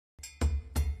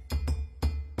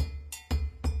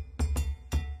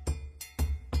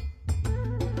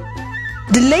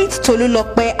The late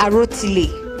Tolulope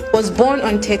Arotile was born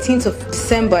on 13th of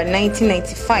December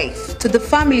 1995 to the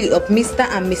family of Mr.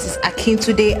 and Mrs.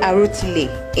 Akintunde Arotile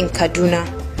in Kaduna.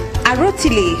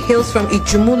 Arotile hails from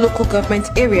Ijumu local government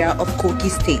area of Kogi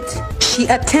State. She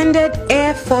attended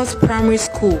Air Force Primary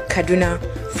School, Kaduna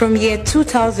from year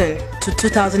 2000 to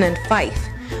 2005,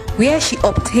 where she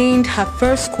obtained her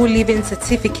first school leaving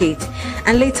certificate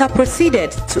and later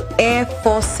proceeded to Air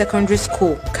Force Secondary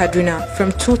School, Kaduna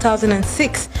from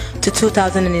 2006 to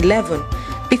 2011,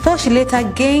 before she later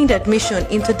gained admission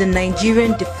into the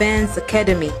Nigerian Defense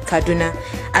Academy, Kaduna,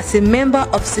 as a member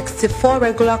of 64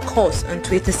 regular course on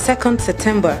 22nd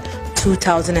September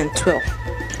 2012.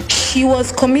 She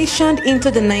was commissioned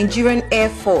into the Nigerian Air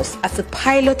Force as a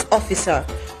pilot officer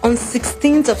on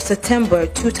 16th of September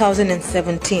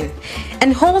 2017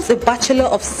 and holds a Bachelor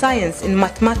of Science in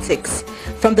Mathematics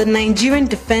from the Nigerian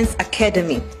Defense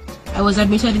Academy. I was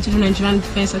admitted into the Nigerian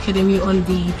Defense Academy on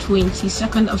the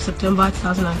 22nd of September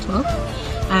 2012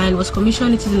 and was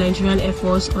commissioned into the Nigerian Air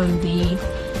Force on the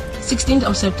 16th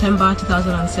of September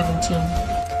 2017.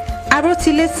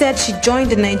 Arotile said she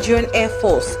joined the Nigerian Air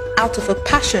Force out of a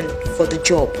passion for the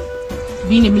job.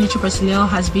 Being a military personnel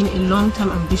has been a long-term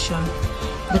ambition.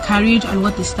 The courage and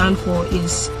what they stand for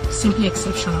is simply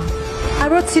exceptional.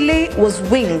 Arotile was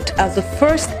winged as the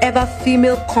first ever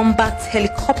female combat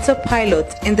helicopter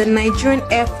pilot in the Nigerian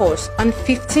Air Force on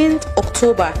 15th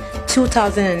October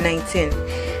 2019,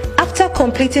 after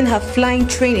completing her flying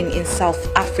training in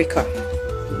South Africa.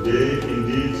 Today,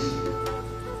 indeed,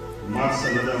 marks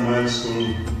another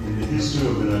milestone in the history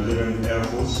of the Nigerian Air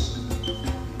Force,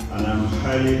 and I'm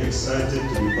highly excited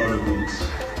to be part of it.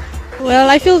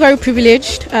 Well, I feel very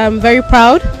privileged, very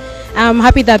proud. I'm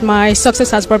happy that my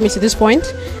success has brought me to this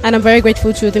point, and I'm very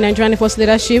grateful to the Nigerian Air Force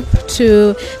leadership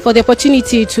for the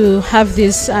opportunity to have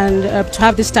this and to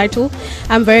have this title.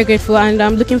 I'm very grateful, and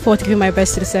I'm looking forward to giving my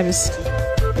best to the service.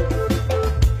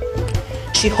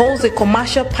 She holds a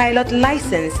commercial pilot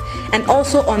license and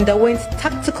also underwent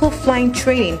tactical flying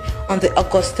training on the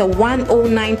Augusta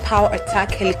 109 power attack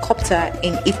helicopter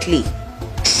in Italy.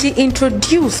 She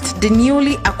introduced the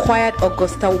newly acquired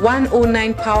Augusta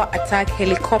 109 power attack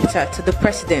helicopter to the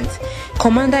President,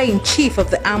 Commander-in-Chief of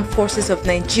the Armed Forces of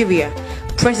Nigeria,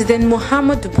 President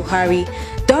Muhammadu Buhari,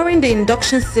 during the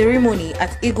induction ceremony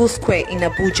at Eagle Square in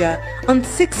Abuja on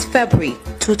 6 February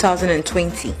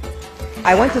 2020.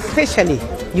 I want to especially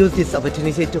use this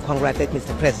opportunity to congratulate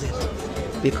Mr. President,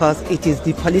 because it is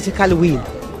the political will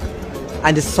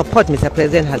and the support Mr.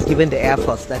 President has given the Air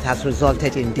Force that has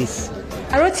resulted in this.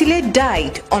 Arotile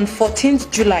died on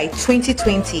 14th July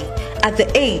 2020 at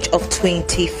the age of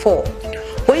 24,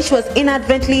 when she was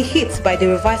inadvertently hit by the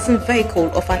reversing vehicle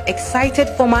of an excited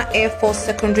former Air Force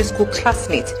secondary school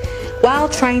classmate while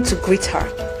trying to greet her.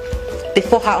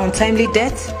 Before her untimely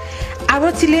death,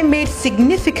 Arotile made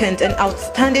significant and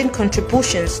outstanding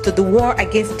contributions to the war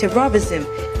against terrorism,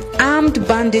 armed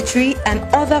banditry and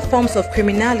other forms of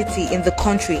criminality in the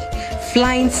country,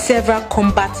 flying several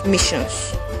combat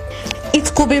missions.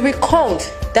 It could be recalled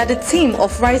that the team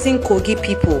of Rising Kogi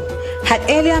people had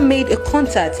earlier made a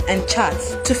contact and chat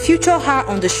to feature her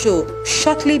on the show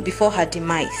shortly before her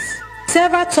demise.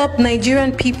 Several top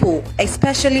Nigerian people,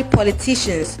 especially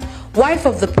politicians, wife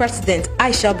of the President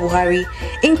Aisha Buhari,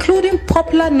 including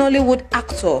popular Nollywood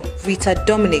actor Rita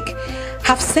Dominic,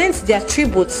 have sent their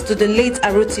tributes to the late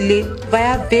Arotile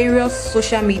via various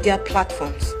social media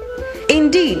platforms.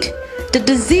 Indeed, the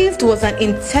deceased was an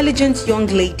intelligent young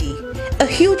lady, a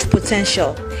huge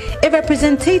potential, a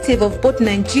representative of both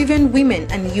Nigerian women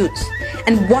and youth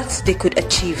and what they could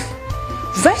achieve.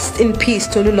 Rest in peace,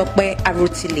 Tolulope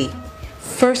Arotile,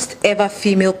 first ever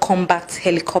female combat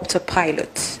helicopter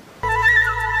pilot.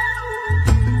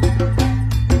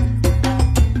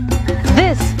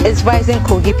 This is Rising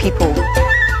Kogi People.